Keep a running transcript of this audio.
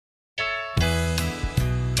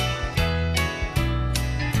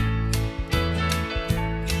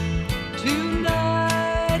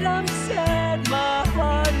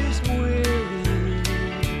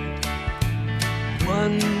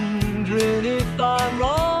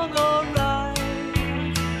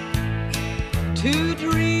to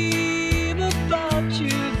dream about you,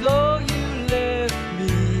 though you left me.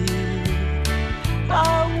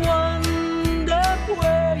 I wonder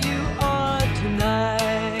where you are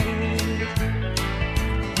tonight.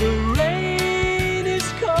 The rain is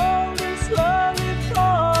cold and slowly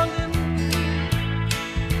falling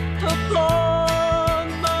upon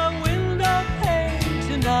my window pane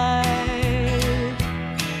tonight.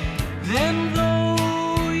 And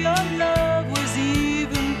though your love was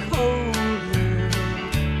even colder,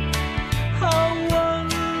 I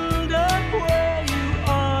wonder where you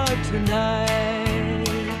are tonight.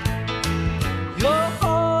 Your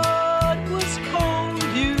heart was cold,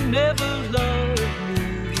 you never loved me,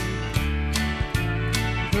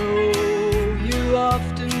 though you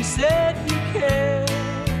often said you cared.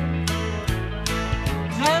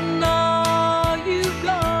 And now you've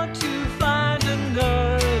got to find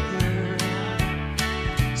another,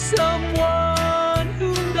 someone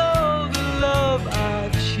who knows the love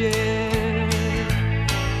I've shared.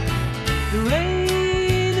 The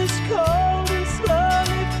rain is cold and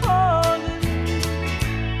slowly falling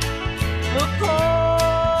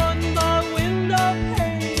upon my window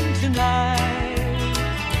pane tonight.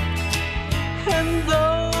 And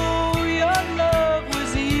though your love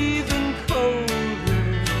was even colder,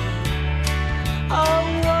 I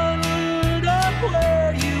wonder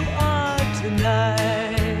where you are tonight.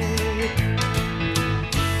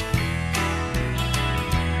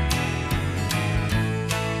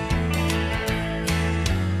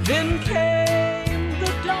 Then came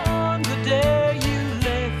the dawn, the day you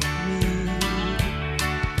left me.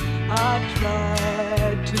 I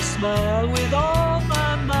tried to smile with all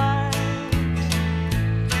my might,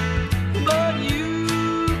 but you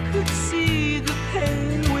could see the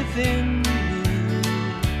pain within me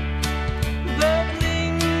that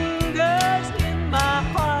lingers in my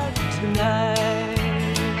heart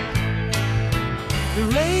tonight. The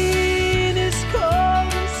rain is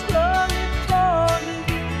cold and slowly falling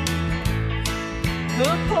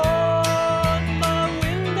upon my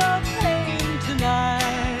window pane tonight.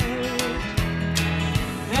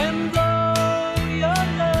 And though your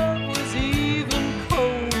love was even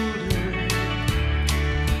colder,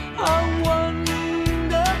 I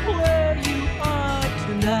wonder where you are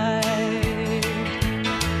tonight.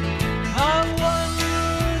 I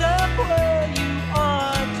wonder where you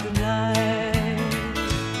are tonight.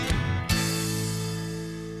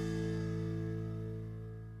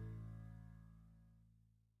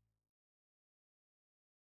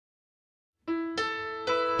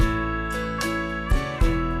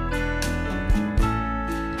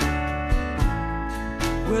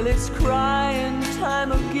 Well, it's crying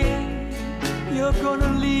time again. You're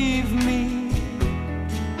gonna leave me.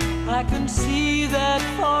 I can see that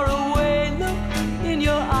far away look in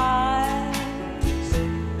your eyes.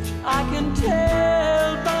 I can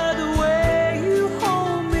tell by the way you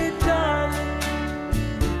hold me, darling,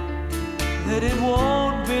 that it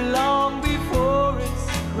won't be long before it's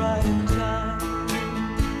crying time.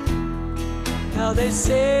 Now they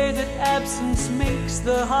say that absence makes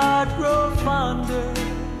the heart grow fonder.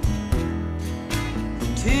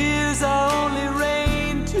 Tears are only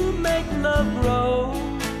rain to make love grow.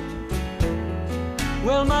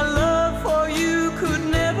 Well, my love for you could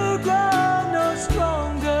never grow no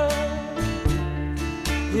stronger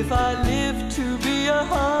if I lived to be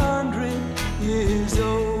 100 years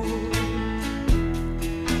old.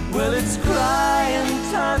 Well, it's crying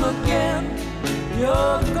time again.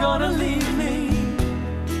 You're gonna leave me.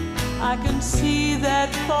 I can see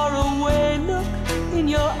that far away look in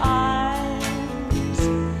your eyes.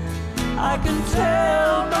 I can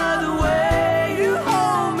tell by the way you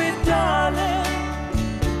hold me, darling,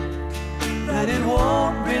 that it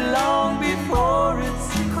won't be long before it's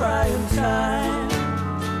crying time.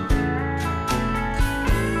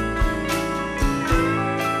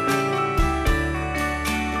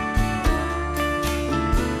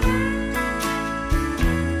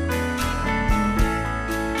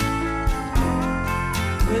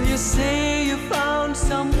 Well, you say you found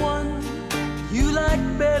someone you like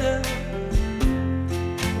better.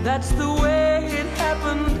 That's the way it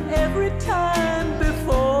happened every time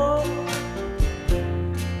before.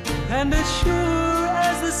 And as sure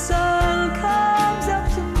as the sun comes up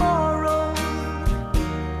tomorrow,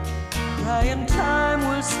 crying time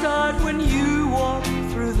will start when you walk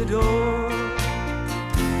through the door.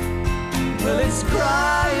 Well, it's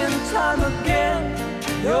crying time again.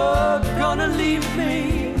 You're gonna leave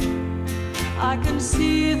me. I can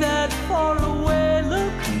see that far away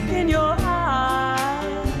look in your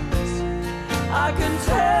eyes. I can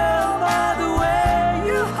tell by the way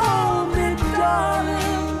you hold me,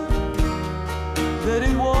 darling, that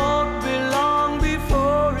it won't be long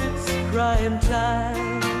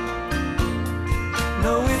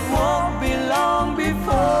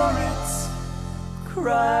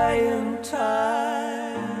crying time.